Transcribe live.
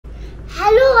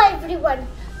everyone.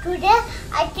 Today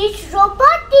I teach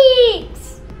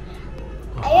robotics.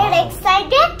 Are you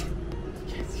excited?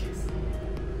 Yes.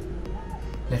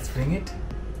 Let's bring it.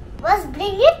 Let's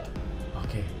bring it.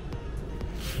 Okay.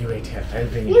 You wait here. I'll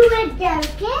bring it. You wait there,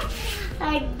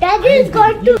 okay? Daddy is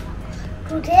going to.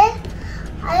 Today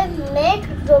I made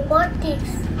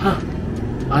robotics.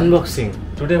 Unboxing.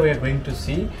 Today we are going to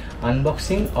see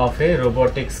unboxing of a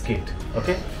robotics kit.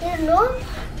 Okay? You know,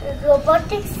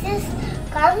 robotics is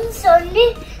comes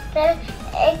only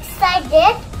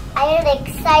excited. I am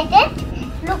excited.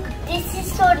 Look, this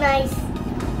is so nice.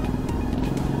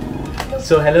 Look.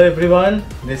 So hello everyone.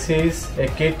 This is a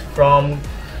kit from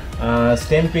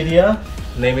STEMpedia.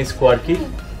 Name is Quarky.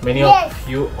 Many of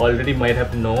you already might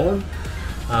have known.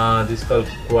 This is called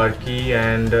Quarky,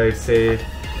 and it's a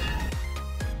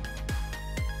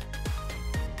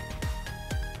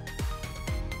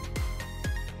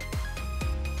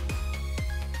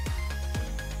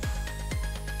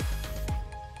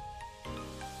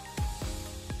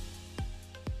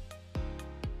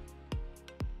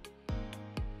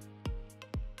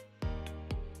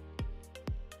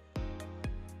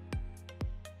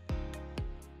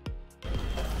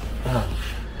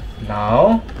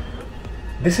now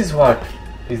this is what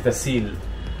is the seal,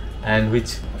 and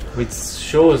which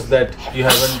shows that you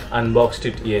haven't unboxed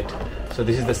it yet. So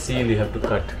this is the seal you have to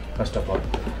cut first of all,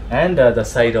 and the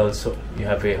side also you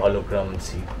have a hologram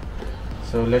seal.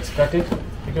 So let's cut it.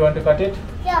 If you want to cut it,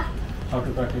 Yeah. how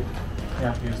to cut it?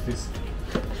 Yeah, use this.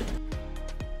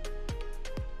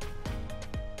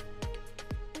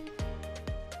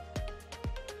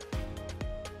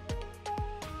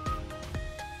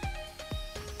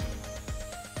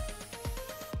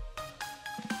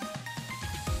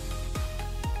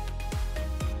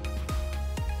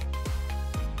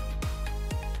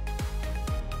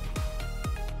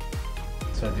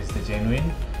 So this is the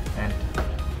genuine and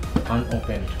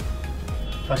unopened.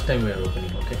 First time we are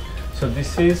opening. Okay. So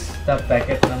this is the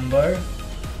packet number.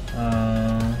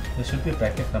 There should be a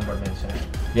packet number mentioned.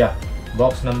 Yeah.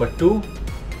 Box number 2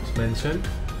 is mentioned.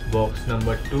 Box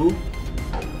number 2.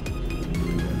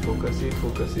 Focus it.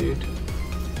 Focus it.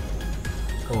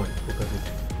 Come on. Focus it.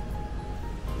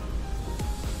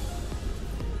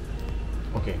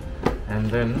 Okay.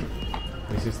 And then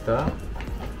this is the.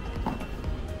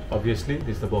 Obviously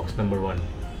this is the box number 1,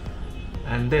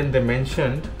 and then they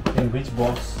mentioned in which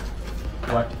box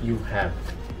what you have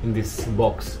in this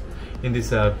box, in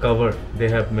this cover they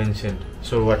have mentioned.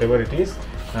 So whatever it is,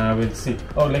 we'll see.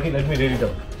 Oh, let me read it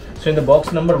out. So in the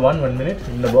box number 1, 1 minute,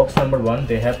 in the box number 1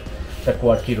 they have the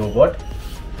Quarky robot.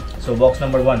 So box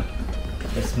number 1,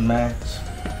 let's match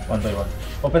one by one.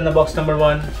 Open the box number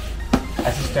 1.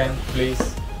 Assistant,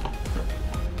 please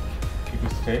keep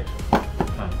it straight.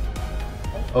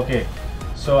 Okay,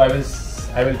 so I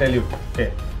will tell you.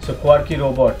 Okay, so Quarky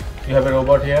robot, you have a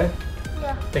robot here.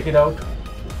 Yeah. Take it out.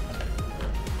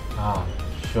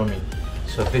 Show me.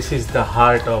 So this is the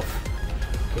heart of.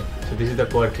 Okay, so this is the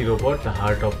Quarky robot, the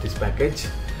heart of this package.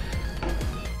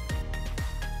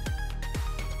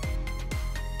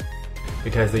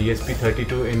 It has the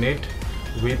ESP32 in it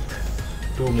with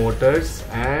 2 motors,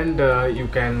 and you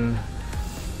can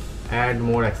add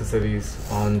more accessories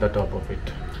on the top of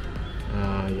it.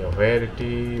 Where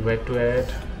to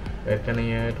add? Where can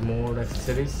I add more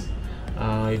accessories?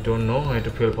 I don't know. I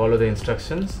have to follow the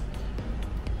instructions.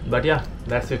 But yeah,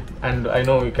 that's it. And I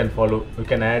know you can follow. You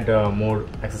can add more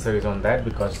accessories on that,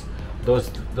 because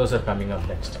those are coming up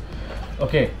next.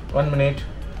 Okay, 1 minute.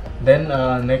 Then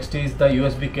next is the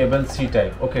USB cable C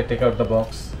type. Okay, take out the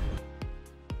box.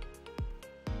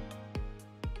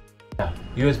 Yeah,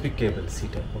 USB cable C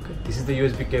type. Okay, this is the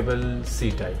USB cable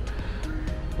C type.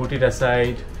 Put it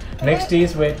aside. Next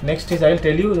is I'll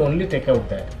tell you, only take out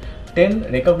that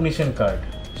 10 recognition card.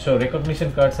 So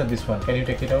recognition cards are this one. Can you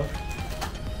take it out?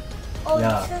 Oh,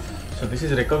 Yeah. So this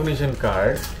is recognition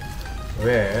card,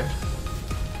 where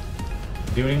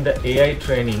during the AI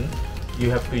training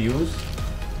you have to use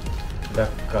the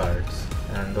cards,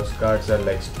 and those cards are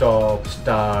like stop,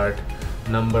 start,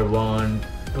 number 1,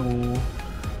 2,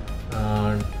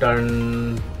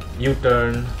 turn,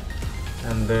 U-turn,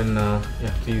 and then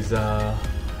yeah, these are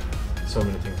so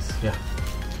many things. Yeah,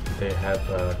 they have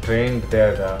trained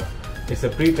their it's a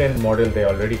pre-trained model they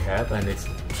already have, and it's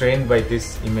trained by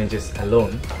these images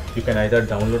alone. You can either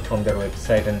download from their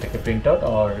website and take a printout,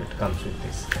 or it comes with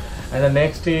this. And the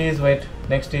next is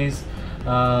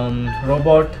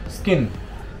robot skin.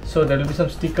 So there will be some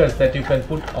stickers that you can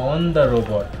put on the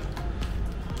robot.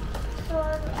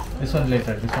 This one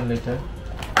later.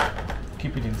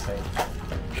 Keep it inside.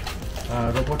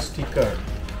 Robot sticker.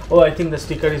 Oh, I think the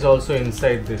sticker is also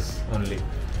inside this only.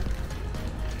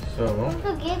 So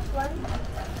to give one.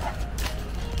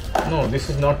 no, this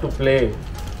is not to play.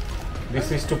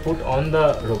 This is to put on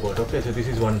the robot. Okay, so this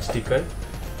is one sticker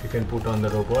you can put on the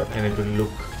robot and it will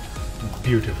look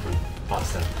beautiful,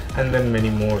 awesome. And then many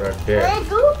more are there. Can I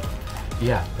do?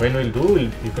 Yeah, when we'll do,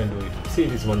 you can do it. See,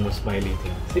 this one more smiley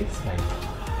thing. See, smiley.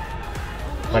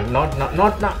 But not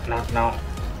now.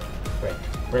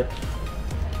 Wait.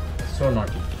 So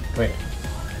naughty. Wait.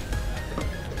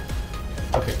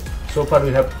 Okay. So far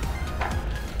we have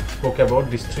spoke about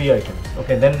these 3 items.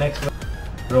 Okay. Then next one,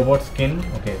 robot skin.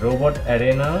 Okay. Robot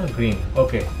arena green.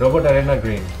 Okay. Robot arena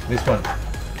green. This one.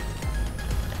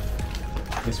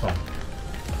 This one.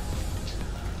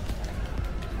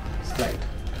 Slide.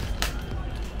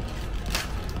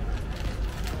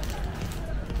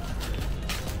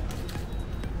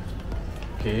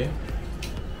 Okay.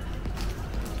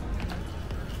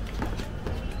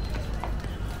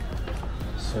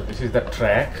 So this is the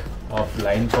track of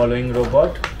line following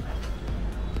robot.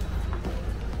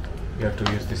 You have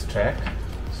to use this track.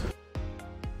 So,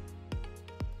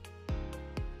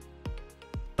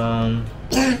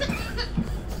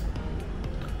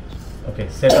 okay,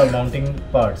 set of mounting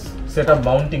parts.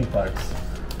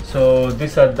 So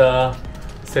these are the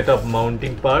set of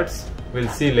mounting parts. We'll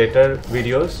see later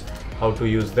videos how to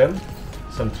use them.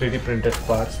 Some 3D printed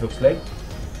parts looks like.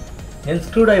 And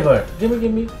screwdriver. Give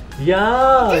me.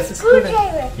 Yeah. This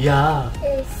screwdriver. Yeah.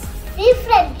 It's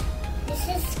different. This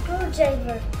is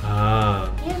screwdriver.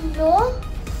 You know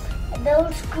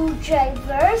those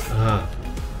screwdrivers.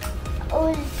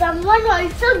 Someone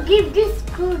also give this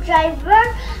screwdriver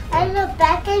and a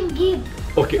pack and give.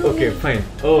 Okay, fine.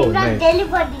 Oh, nice.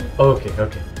 Delivery.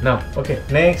 Okay. Now,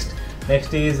 next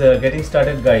is getting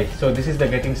started guide. So this is the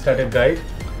getting started guide.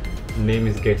 Name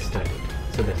is get started.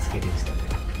 So that's getting started.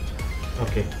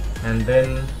 Okay, and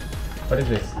then what is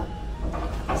this?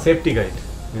 Safety guide.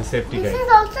 This is safety guide. This is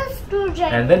also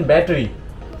screwdriver. And then battery.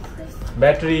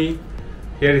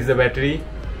 Here is the battery.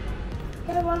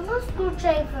 There is one more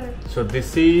screwdriver. So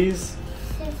this is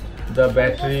the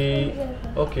battery.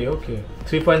 Okay.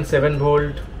 3.7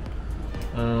 volt.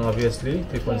 Obviously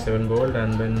 3.7 volt,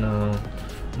 and then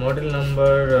model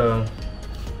number.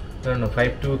 I don't know,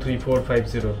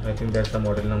 523450. I think that's the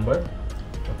model number.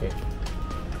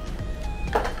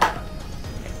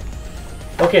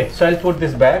 Okay, so I'll put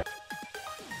this back.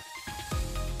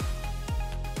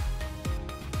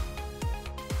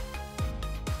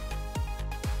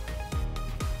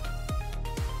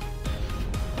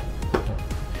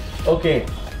 Okay,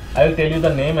 I will tell you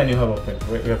the name and you have opened.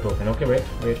 You have to open. Okay,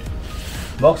 wait.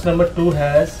 Box number 2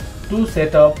 has 2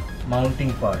 set of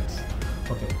mounting parts.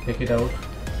 Okay, take it out.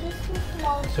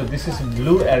 So this is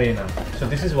blue arena. So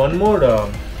this is one more.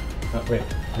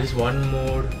 This is one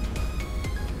more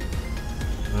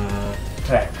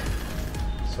track.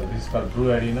 So this is called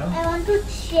blue arena. I want to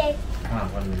check.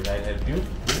 1 minute. I'll help you.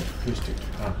 Twist it.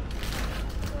 I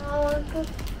will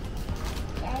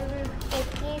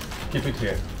take it. Keep it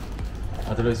here.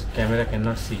 Otherwise, camera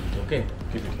cannot see it. Okay,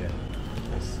 keep it here.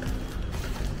 Yes.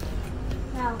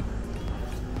 Now,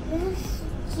 this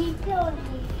keep it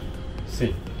only.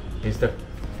 See, is the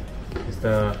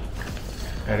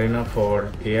arena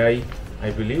for AI, I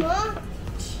believe.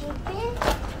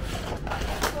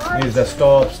 This is the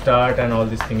stop, start, and all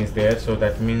this thing is there. So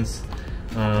that means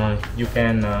you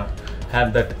can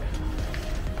have that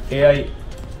AI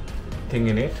thing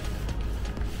in it.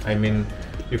 I mean,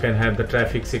 you can have the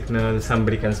traffic signal,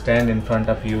 somebody can stand in front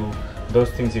of you. Those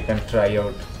things you can try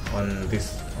out on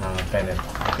this panel.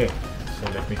 Okay, so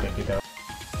let me take it out.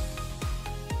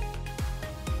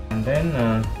 And then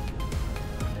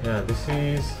this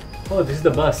is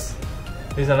the bus.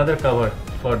 This is another cover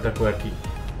for the Quarky.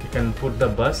 You can put the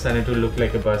bus and it will look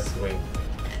like a bus going.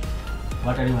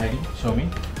 What are you hiding? Show me.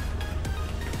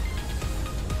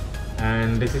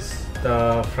 And this is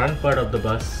the front part of the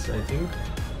bus, I think.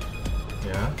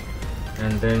 Yeah.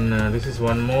 And then this is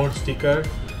one more sticker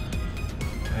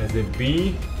as a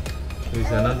B. This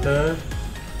is another.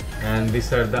 And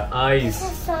these are the eyes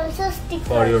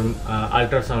for your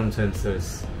ultrasound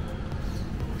sensors.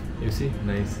 You see,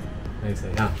 nice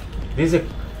eye. This is a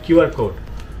QR code,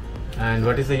 and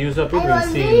what is the use of it? We'll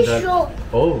see in the.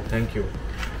 Oh, thank you.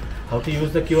 How to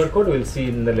use the QR code? We'll see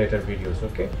in the later videos.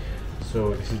 Okay.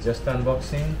 So this is just the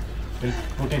unboxing. We'll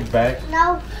put it back.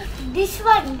 Now this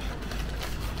one.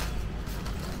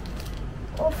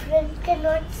 Oh, friend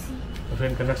cannot see. A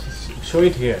friend cannot see. Show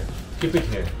it here. Keep it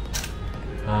here.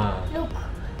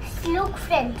 Look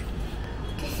friend,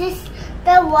 this is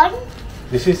the one.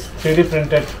 This is 3D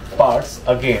printed parts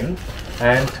again,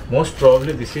 and most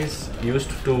probably this is used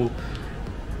to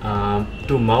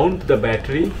mount the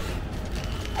battery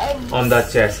on the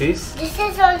chassis. This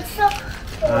is also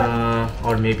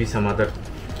Or maybe some other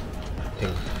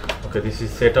thing. Okay, this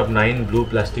is set of 9 blue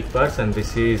plastic parts, and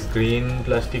this is green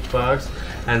plastic parts,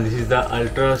 and this is the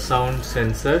ultrasound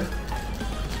sensor.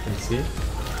 You can see.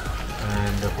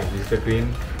 And okay, this is the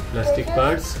green plastic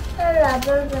parts.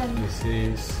 rubber band. This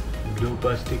is blue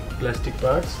plastic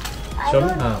parts. Show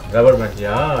me. Rubber band.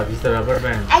 Yeah, this is the rubber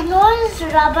band. I know it's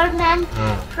rubber band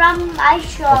from my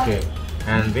shop. Okay,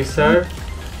 and these are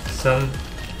some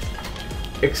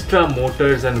extra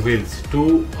motors and wheels.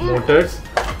 2 motors,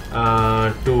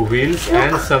 2 wheels,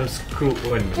 and some screw.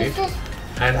 1 minute.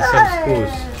 And some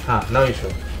screws. Now you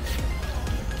show.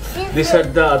 These are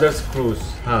the other screws.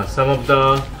 Some of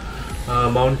the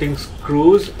mounting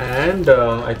screws, and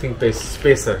I think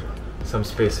spacer. Some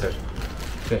spacer.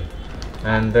 Okay.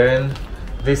 And then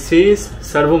this is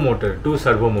servo motor, 2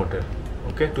 servo motor.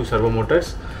 Okay, 2 servo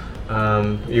motors.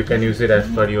 You can use it as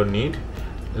per your need.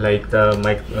 Like the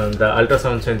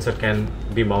ultrasound sensor can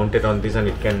be mounted on this, and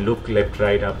it can look left,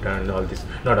 right, up, down, all this.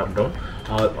 Not up, down,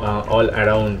 all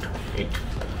around it.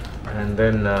 And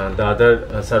then the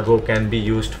other servo can be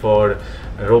used for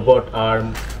robot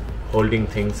arm holding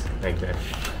things like that.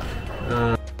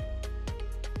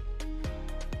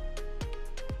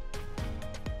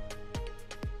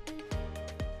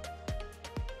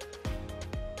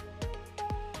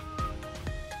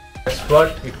 That's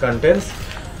what it contains.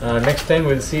 Next time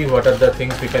we'll see what are the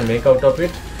things we can make out of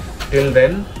it. Till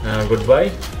then,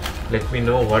 goodbye. Let me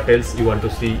know what else you want to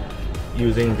see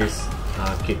using this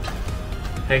kit.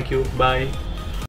 Thank you. Bye.